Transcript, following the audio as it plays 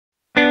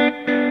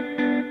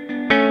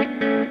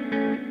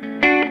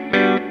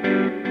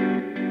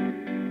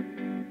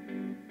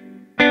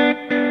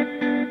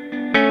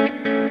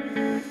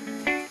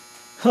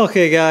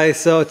Okay guys,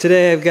 so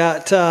today I've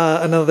got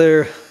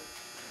another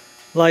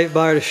light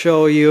bar to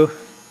show you.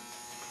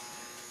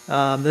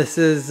 This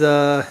is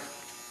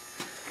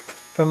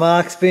from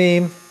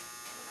Auxbeam,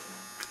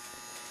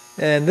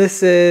 and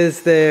this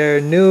is their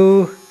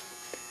new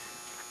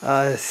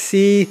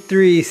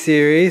C3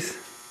 series.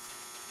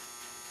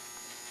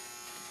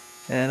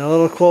 And a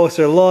little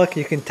closer look,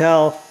 you can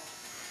tell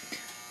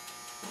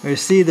or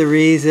see the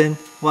reason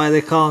why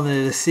they're calling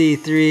it a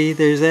C3.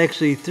 There's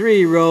actually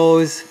 3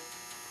 rows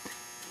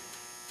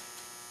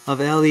of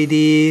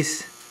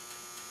LEDs.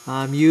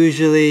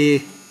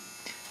 Usually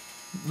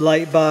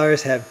light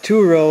bars have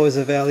 2 rows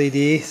of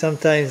LED,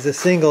 sometimes a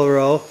single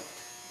row.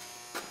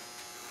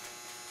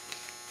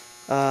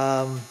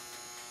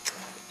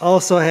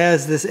 Also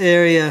has this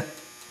area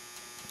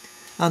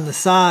on the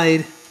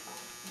side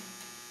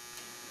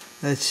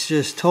that's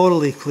just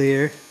totally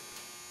clear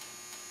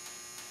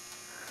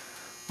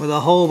with a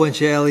whole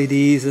bunch of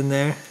LEDs in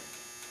there.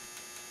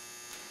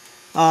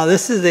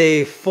 This is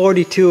a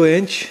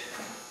 42-inch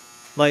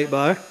light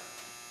bar.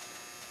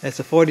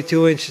 It's a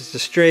 42-inch, it's a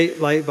straight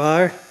light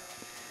bar.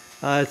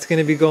 It's going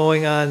to be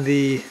going on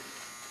the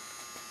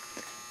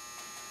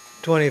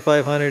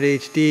 2500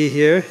 HD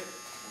here.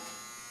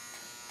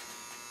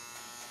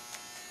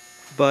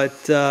 But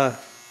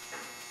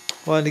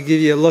wanted to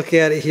give you a look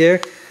at it here.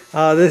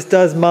 This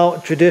does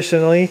mount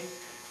traditionally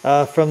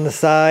from the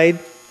side.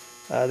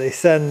 They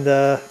send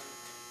the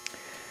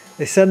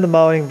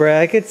mounting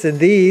brackets, and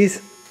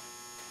these,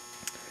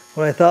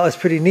 what I thought was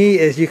pretty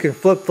neat is you can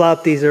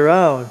flip-flop these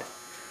around.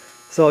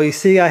 So you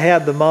see I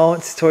have the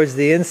mounts towards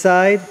the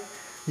inside.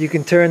 You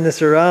can turn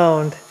this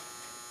around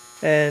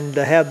and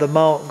have the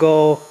mount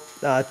go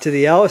to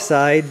the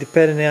outside,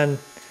 depending on,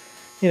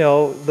 you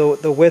know,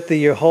 the width of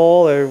your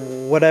hole or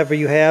whatever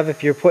you have.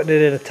 If you're putting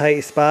it in a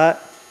tight spot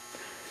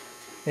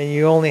and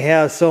you only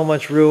have so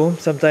much room,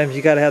 sometimes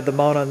you got to have the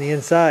mount on the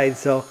inside.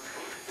 So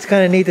it's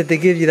kind of neat that they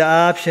give you the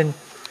option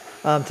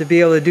to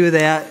be able to do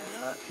that.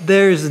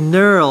 There's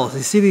knurls.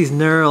 You see these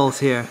knurls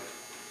here?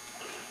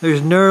 There's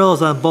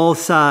knurls on both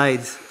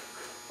sides.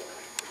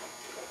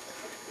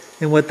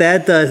 And what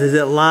that does is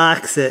it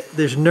locks it.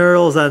 There's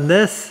knurls on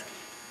this,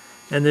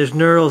 and there's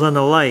knurls on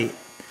the light.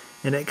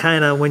 And it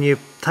kind of, when you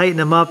tighten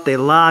them up, they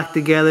lock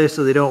together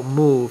so they don't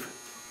move.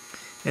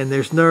 And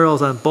there's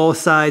knurls on both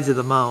sides of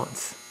the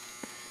mounts.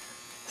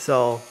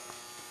 So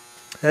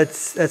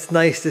that's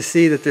nice to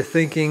see that they're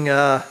thinking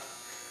about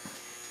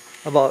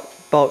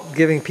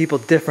giving people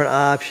different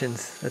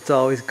options. That's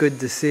always good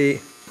to see.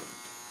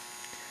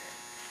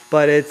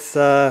 But it's,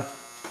 I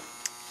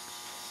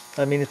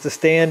mean, it's a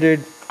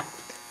standard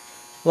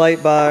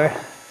light bar.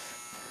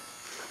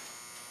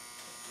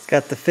 It's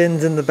got the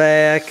fins in the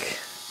back.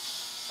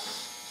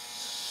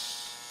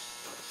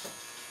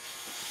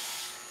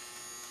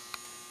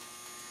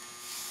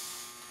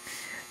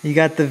 You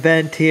got the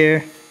vent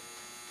here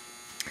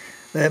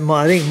that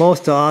I think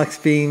most of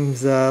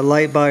Auxbeam's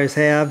light bars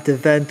have to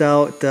vent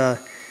out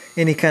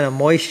any kind of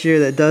moisture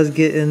that does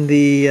get in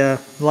the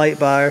light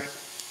bar,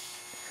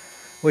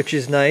 which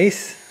is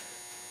nice.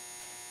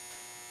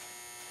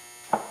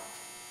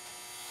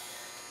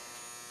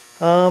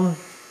 I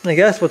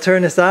guess we'll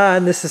turn this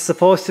on. This is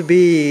supposed to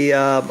be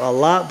a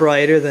lot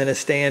brighter than a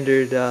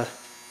standard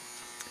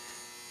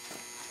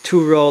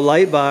 2-row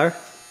light bar.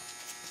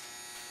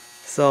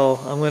 So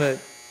I'm going to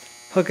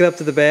hook it up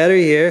to the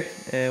battery here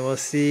and we'll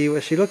see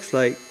what she looks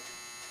like.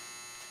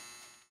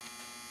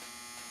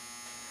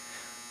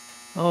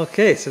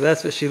 Okay, so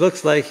that's what she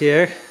looks like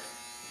here.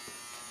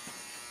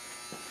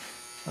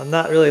 I'm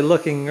not really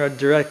looking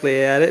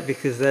directly at it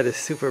because that is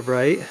super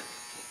bright.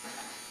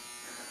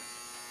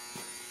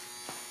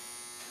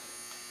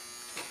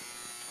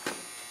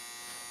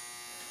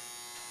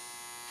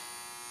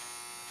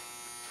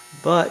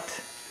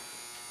 But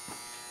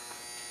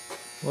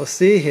we'll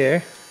see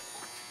here.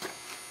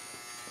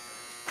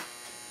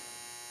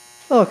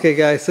 Okay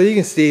guys, so you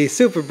can see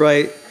super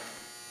bright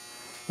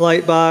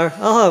light bar.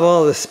 I'll have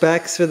all the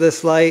specs for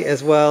this light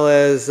as well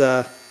as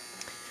a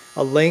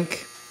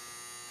link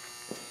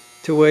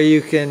to where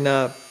you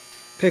can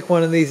pick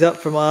one of these up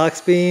from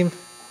Auxbeam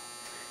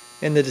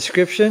in the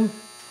description.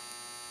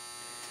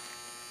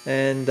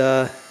 And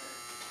we're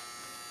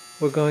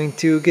going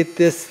to get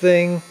this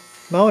thing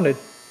mounted.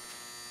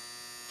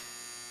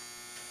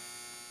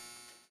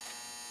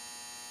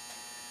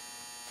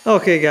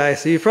 Okay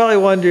guys, so you're probably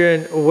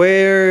wondering,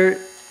 where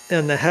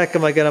in the heck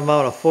am I going to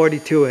mount a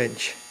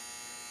 42-inch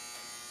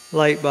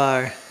light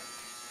bar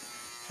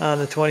on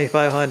the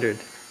 2500?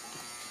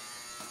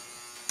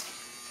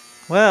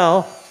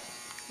 Well,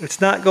 it's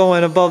not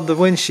going above the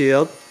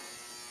windshield.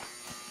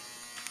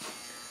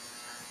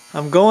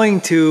 I'm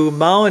going to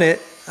mount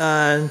it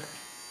on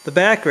the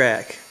back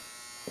rack.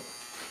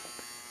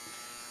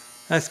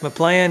 That's my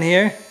plan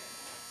here.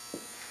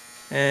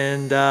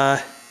 And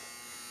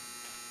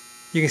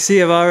you can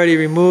see I've already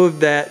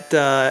removed that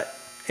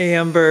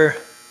amber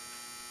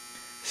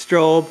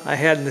strobe I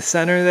had in the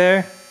center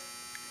there.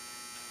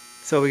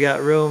 So we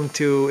got room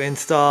to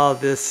install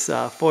this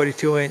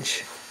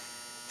 42-inch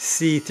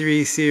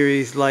C3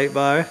 series light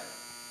bar.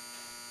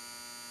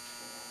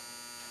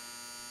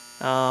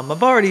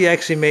 I've already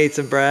actually made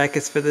some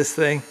brackets for this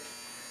thing,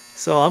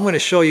 so I'm going to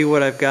show you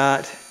what I've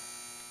got.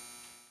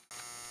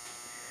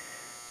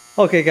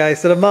 Okay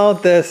guys, so to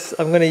mount this,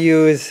 I'm going to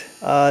use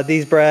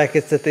these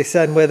brackets that they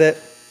send with it.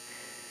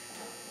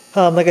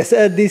 Like I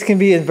said, these can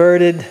be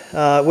inverted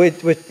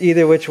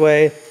either which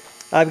way.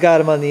 I've got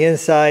them on the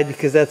inside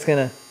because that's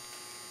going to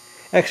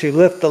actually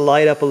lift the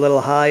light up a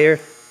little higher.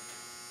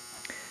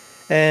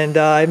 And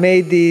I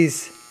made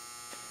these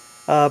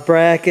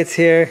brackets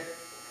here.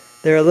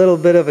 They're a little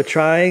bit of a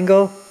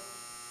triangle.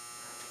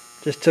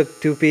 Just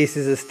took 2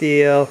 pieces of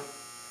steel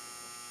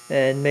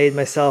and made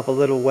myself a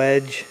little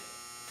wedge.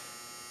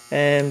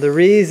 And the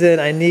reason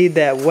I need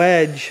that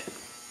wedge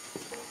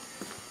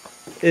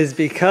is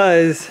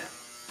because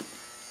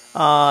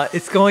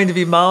it's going to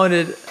be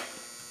mounted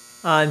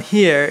on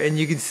here, and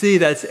you can see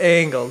that's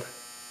angled.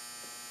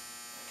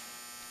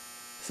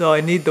 So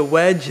I need the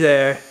wedge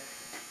there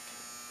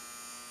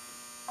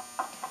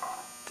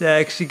to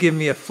actually give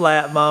me a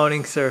flat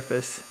mounting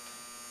surface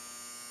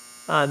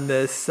on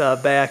this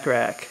back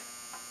rack.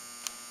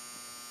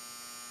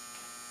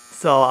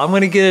 So I'm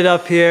going to get it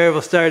up here,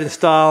 we'll start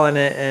installing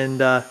it,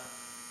 and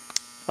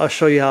I'll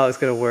show you how it's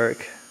going to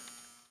work.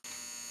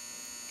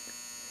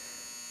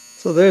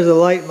 So there's a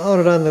light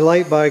mounted on the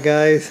light bar,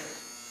 guys.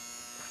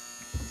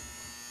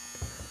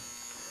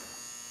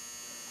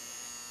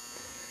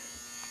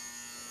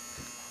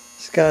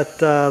 It's got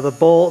the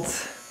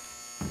bolts.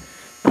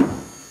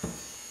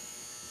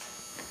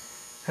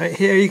 Right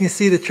here you can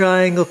see the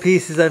triangle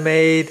pieces I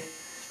made.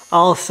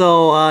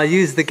 Also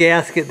used the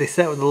gasket they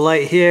sent with the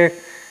light here,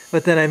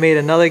 but then I made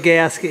another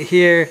gasket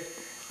here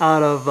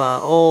out of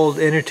old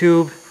inner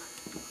tubing.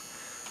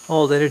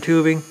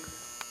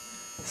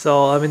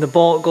 So I mean the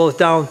bolt goes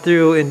down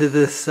through into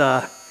this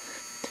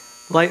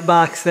light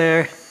box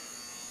there.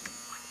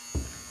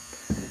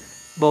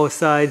 Both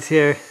sides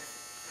here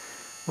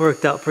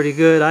worked out pretty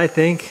good, I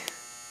think.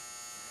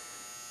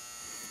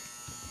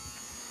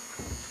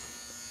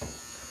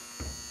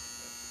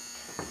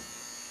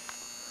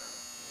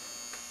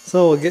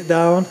 So we'll get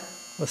down,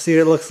 we'll see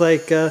what it looks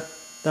like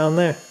down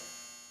there.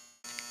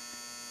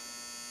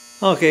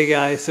 Okay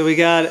guys, so we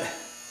got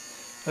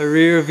a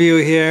rear view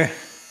here.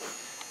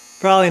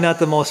 Probably not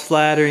the most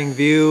flattering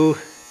view.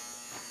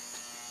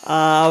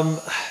 I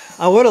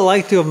would have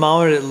liked to have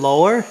mounted it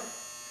lower.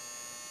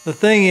 The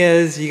thing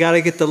is, you got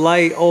to get the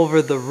light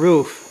over the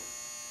roof.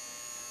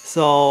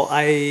 So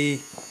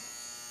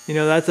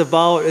that's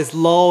about as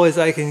low as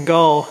I can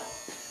go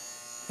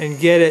and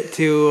get it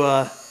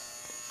to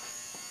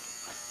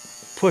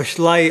push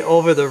light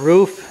over the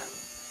roof.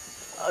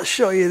 I'll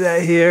show you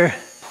that here.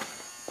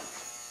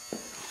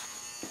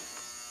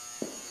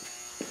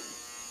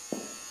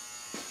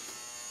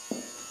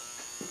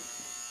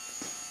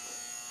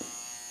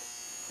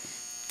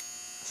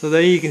 So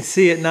there you can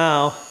see it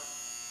now.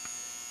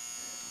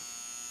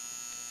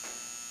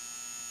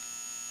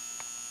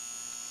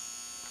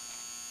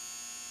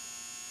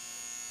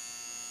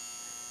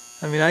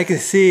 I mean, I can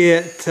see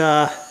it,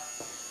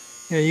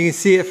 you can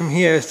see it from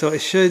here, so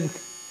it should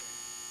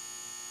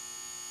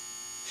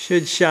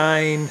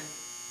shine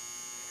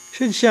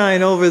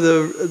over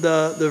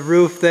the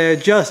roof there,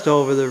 just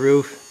over the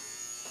roof.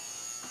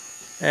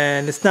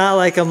 And it's not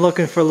like I'm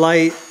looking for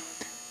light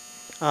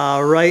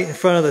right in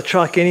front of the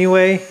truck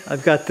anyway.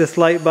 I've got this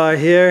light bar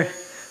here,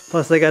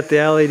 plus I got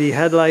the LED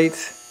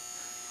headlights.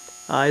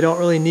 I don't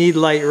really need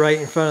light right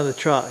in front of the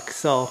truck,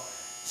 so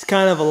it's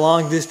kind of a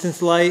long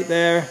distance light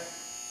there.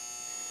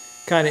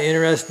 Kind of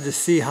interested to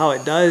see how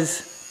it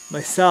does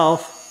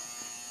myself,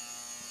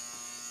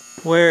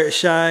 where it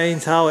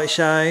shines, how it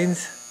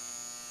shines.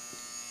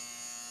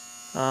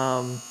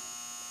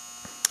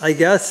 I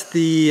guess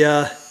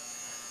the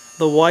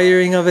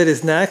wiring of it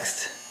is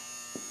next.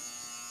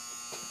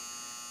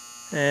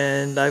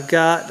 And I've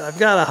got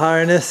a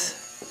harness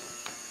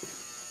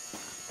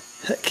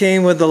that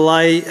came with the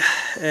light,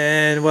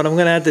 and what I'm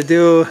gonna have to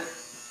do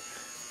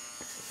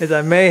is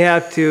I may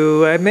have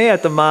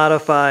to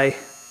modify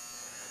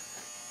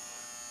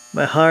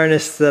my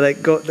harness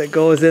that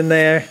goes in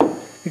there,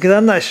 because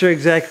I'm not sure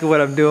exactly what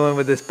I'm doing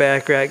with this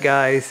back rack,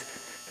 guys.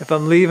 If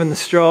I'm leaving the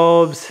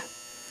strobes,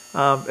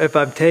 if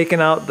I'm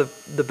taking out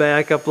the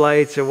backup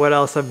lights, or what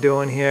else I'm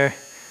doing here.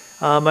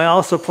 I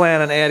also plan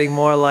on adding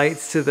more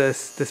lights to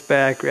this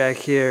back rack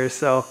here,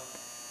 so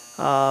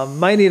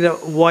might need a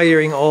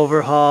wiring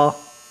overhaul.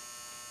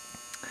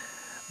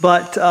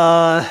 But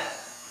I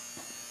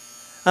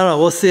don't know,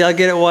 we'll see. I'll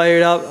get it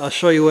wired up. I'll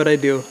show you what I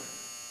do.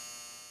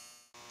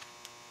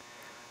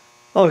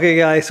 Okay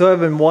guys, so I've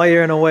been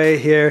wiring away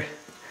here,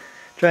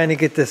 trying to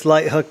get this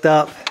light hooked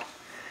up.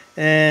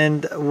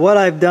 And what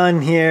I've done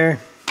here,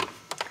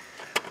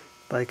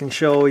 if I can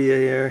show you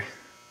here,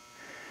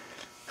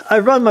 I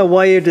run my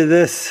wire to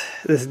this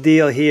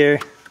deal here.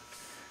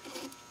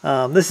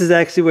 This is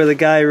actually where the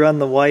guy run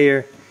the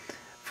wire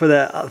for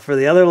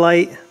the other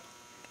light,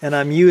 and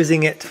I'm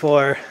using it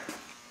for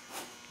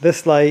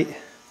this light.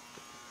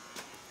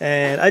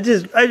 And I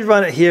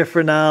run it here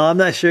for now. I'm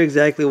not sure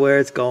exactly where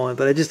it's going,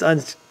 but I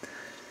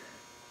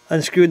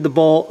unscrewed the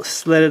bolt,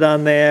 slid it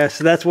on there.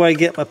 So that's where I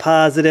get my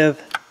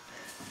positive,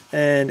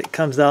 and it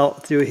comes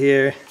out through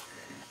here.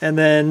 And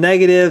then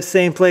negative,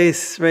 same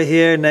place right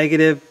here,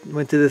 negative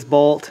went to this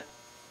bolt.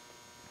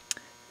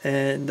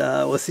 And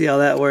we'll see how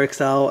that works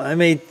out. I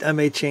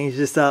may change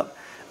this up.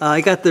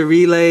 I got the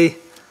relay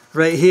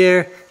right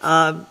here.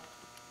 I've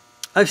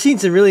seen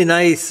some really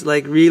nice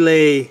like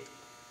relay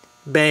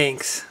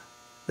banks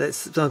that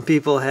some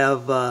people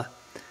have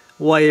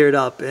wired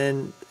up,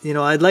 and you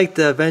know, I'd like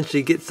to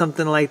eventually get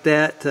something like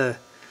that to,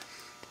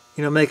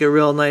 you know, make a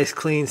real nice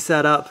clean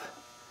setup.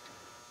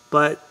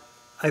 But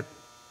I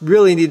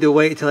really need to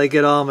wait till I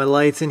get all my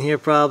lights in here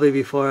probably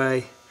before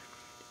I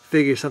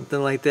figure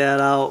something like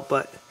that out.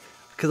 But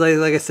because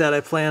like I said,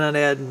 I plan on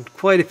adding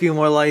quite a few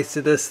more lights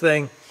to this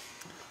thing.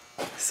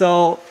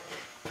 So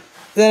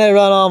then I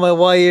run all my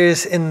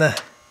wires in the,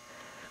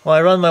 well,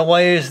 I run my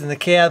wires in the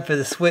cab for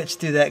the switch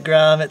through that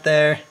grommet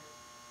there.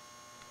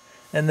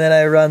 And then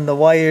I run the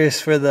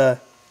wires for the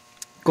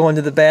going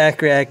to the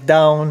back rack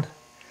down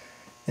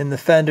in the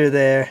fender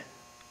there.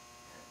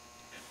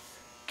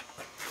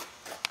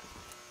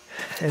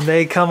 And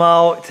they come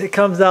out, it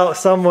comes out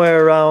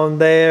somewhere around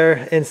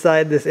there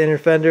inside this inner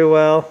fender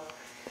well.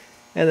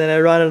 And then I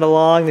run it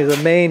along. There's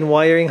a main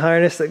wiring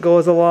harness that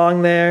goes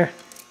along there.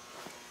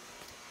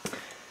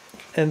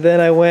 And then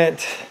I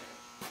went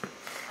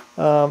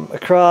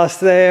across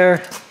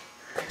there.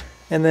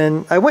 And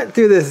then I went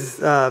through this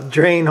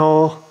drain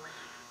hole.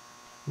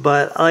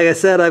 But like I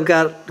said, I've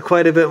got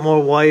quite a bit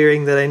more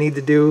wiring that I need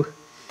to do.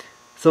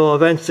 So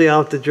eventually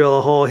I'll have to drill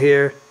a hole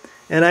here.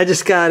 And I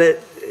just got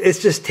it, it's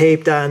just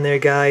taped on there,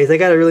 guys. I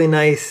got a really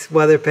nice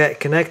weather pack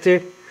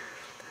connector.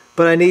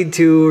 But I need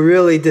to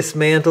really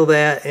dismantle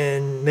that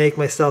and make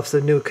myself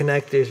some new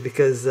connectors,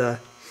 because the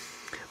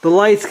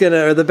light's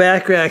gonna, or the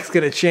back rack's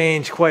gonna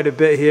change quite a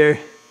bit here.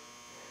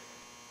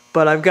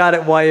 But I've got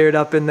it wired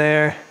up in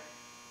there.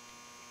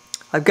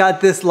 I've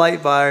got this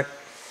light bar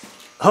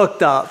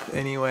hooked up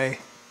anyway.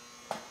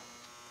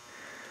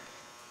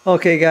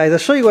 Okay guys, I'll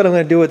show you what I'm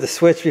gonna do with the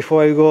switch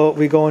before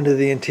we go into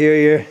the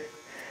interior.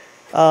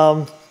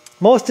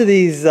 Most of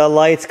these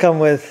lights come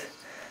with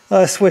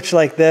a switch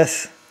like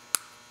this.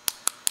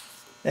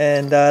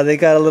 And they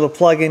got a little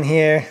plug in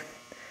here,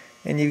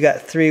 and you've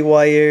got 3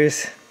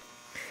 wires.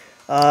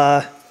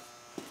 The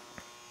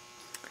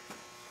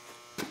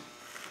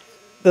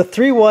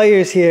 3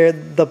 wires here,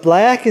 the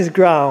black is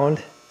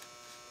ground,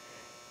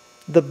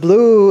 the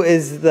blue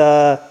is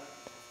the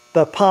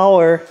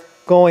power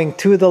going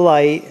to the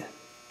light.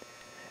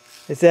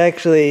 It's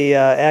actually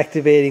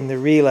activating the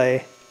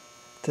relay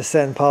to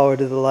send power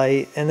to the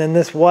light, and then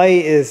this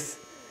white is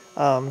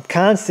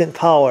constant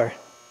power.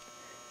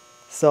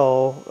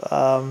 So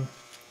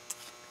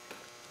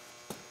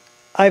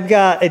I've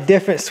got a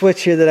different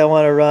switch here that I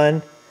want to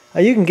run.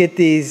 You can get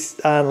these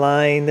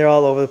online. They're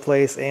all over the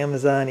place,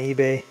 Amazon,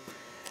 eBay.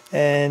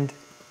 And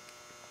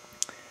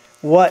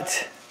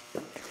what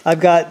I've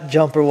got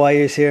jumper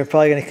wires here. I'm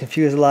probably going to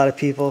confuse a lot of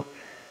people.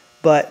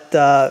 But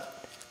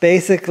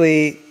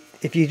basically,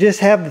 if you just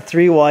have the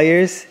 3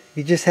 wires,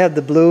 you just have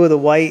the blue, the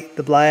white,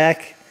 the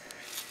black,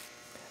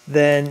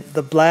 then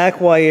the black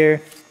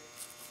wire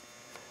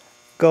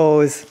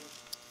goes,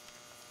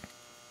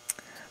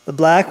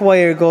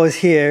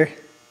 here.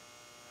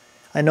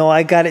 I know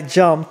I got it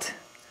jumped,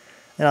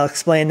 and I'll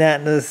explain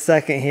that in a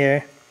second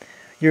here.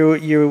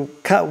 Your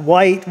cut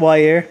white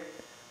wire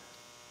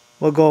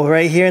will go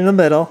right here in the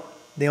middle,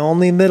 the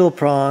only middle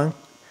prong.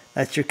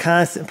 That's your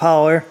constant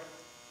power.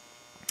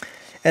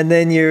 And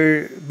then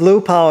your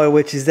blue power,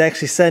 which is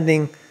actually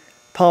sending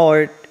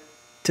power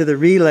to the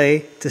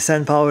relay to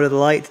send power to the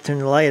light to turn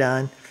the light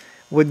on,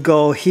 would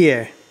go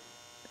here.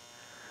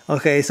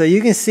 Okay, so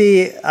you can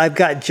see I've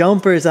got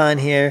jumpers on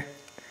here.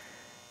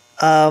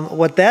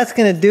 What that's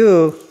going to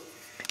do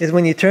is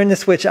when you turn the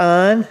switch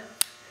on,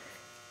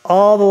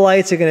 all the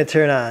lights are going to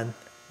turn on.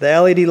 The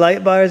LED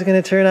light bar is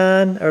going to turn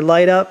on or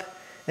light up,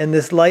 and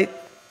this light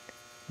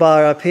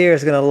bar up here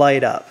is going to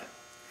light up.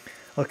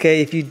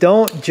 Okay, if you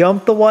don't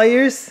jump the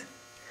wires,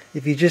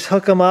 if you just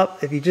hook them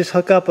up, if you just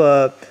hook up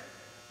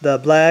the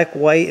black,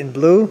 white, and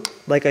blue,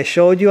 like I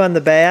showed you on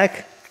the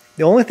back,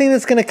 the only thing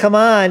that's going to come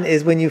on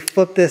is when you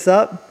flip this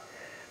up,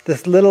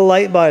 this little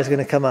light bar is going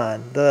to come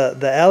on. The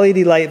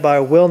LED light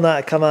bar will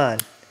not come on.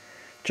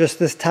 Just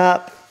this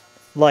top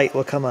light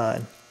will come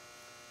on.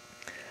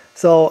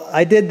 So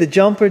I did the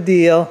jumper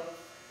deal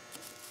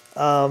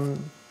as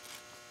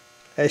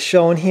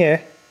shown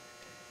here.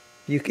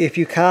 If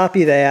you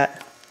copy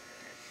that,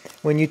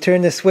 when you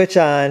turn the switch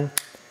on,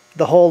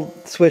 the whole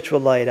switch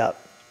will light up.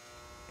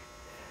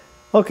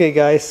 Okay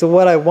guys, so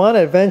what I want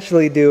to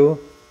eventually do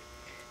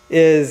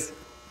is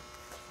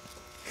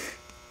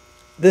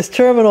this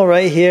terminal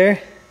right here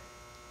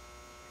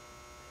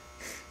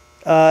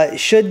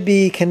should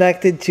be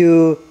connected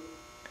to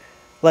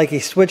like a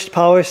switched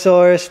power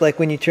source, like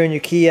when you turn your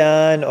key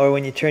on or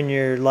when you turn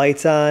your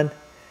lights on.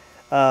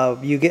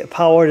 You get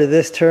power to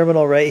this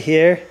terminal right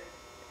here.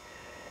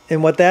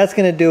 And what that's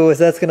going to do is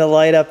that's going to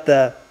light up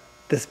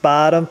this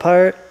bottom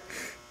part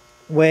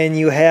when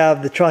you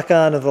have the truck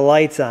on or the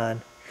lights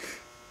on.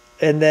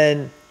 and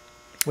then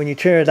when you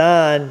turn it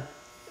on,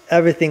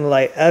 everything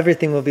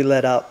will be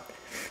lit up.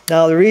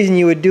 Now the reason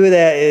you would do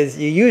that is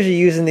you're usually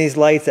using these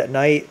lights at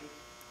night,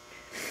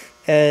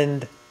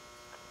 and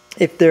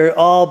if they're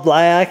all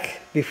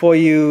black before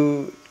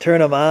you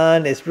turn them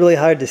on, it's really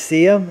hard to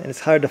see them and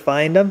it's hard to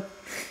find them.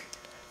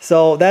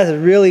 So that's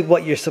really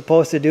what you're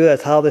supposed to do.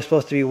 That's how they're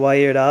supposed to be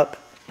wired up.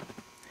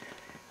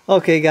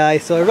 Okay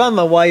guys, so I run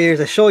my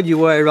wires. I showed you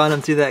where I run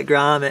them through that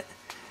grommet,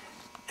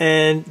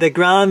 and the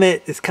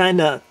grommet is kind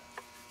of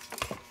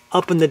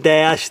up in the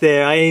dash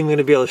there. I ain't even going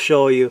to be able to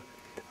show you,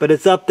 but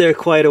it's up there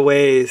quite a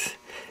ways,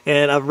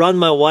 and I've run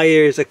my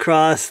wires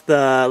across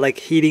the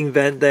heating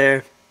vent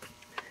there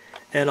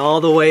and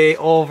all the way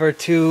over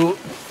to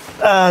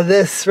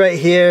this right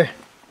here.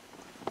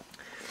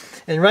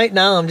 And right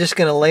now I'm just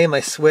going to lay my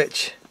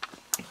switch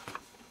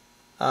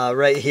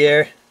right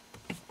here,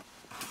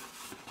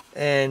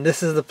 and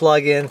this is the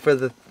plug-in for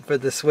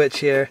the switch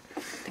here,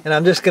 and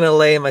I'm just going to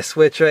lay my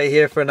switch right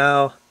here for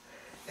now.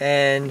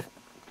 And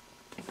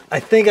I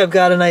think I've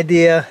got an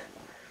idea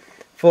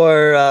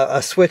for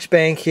a switch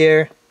bank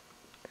here,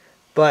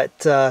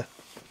 but I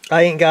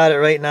ain't got it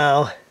right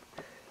now.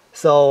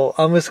 So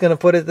I'm just going to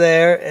put it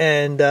there,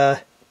 and I'm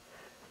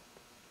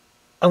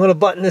going to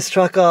button this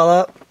truck all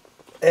up,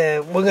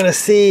 and we're going to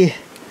see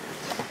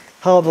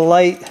how the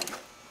light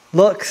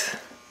looks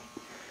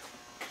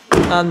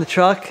on the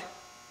truck,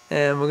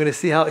 and we're going to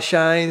see how it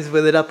shines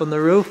with it up on the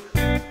roof.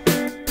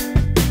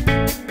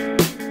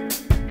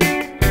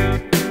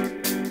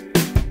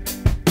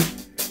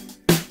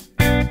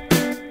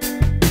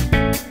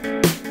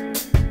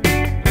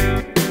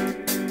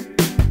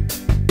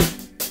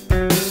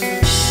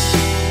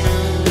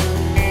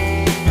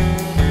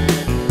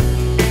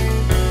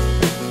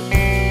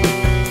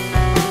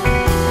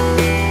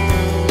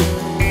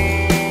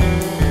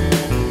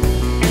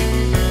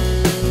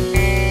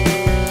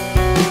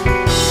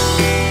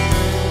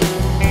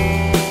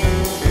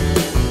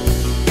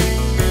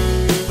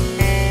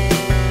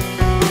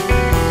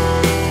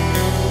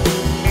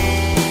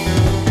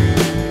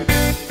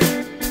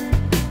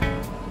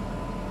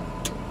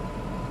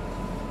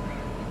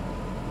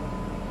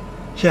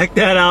 Check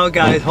that out,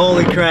 guys.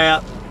 Holy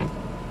crap.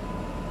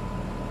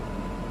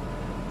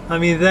 I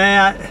mean,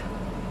 that's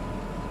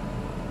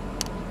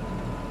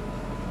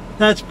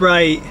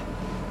bright.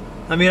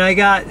 I mean, I've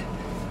got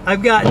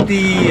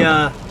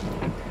the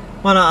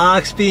one of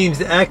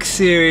Auxbeam's X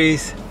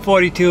series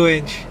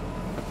 42-inch,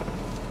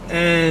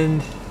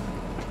 and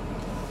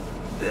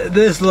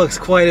this looks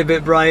quite a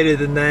bit brighter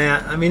than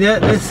that. I mean,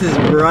 this is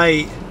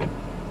bright.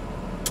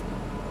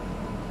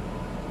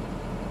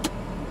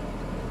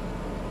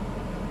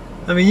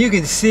 I mean, you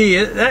can see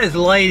it. That is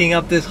lighting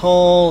up this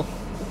whole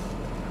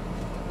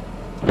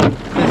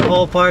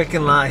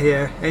parking lot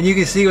here, and you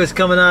can see what's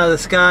coming out of the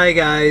sky,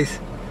 guys.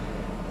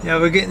 Yeah,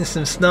 we're getting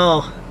some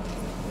snow.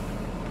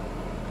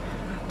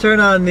 Turn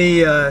on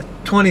the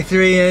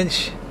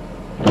 23-inch.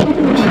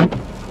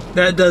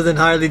 That doesn't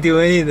hardly do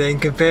anything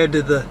compared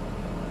to that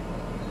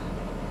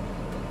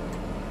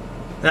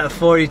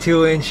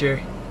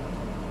 42-incher.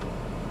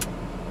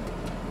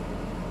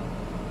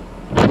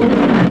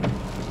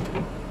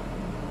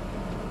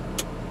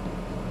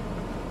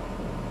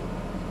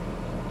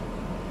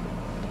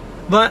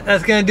 But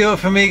that's gonna do it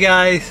for me,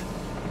 guys.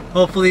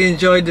 Hopefully you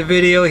enjoyed the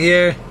video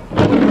here,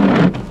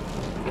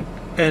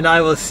 and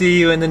I will see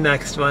you in the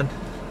next one.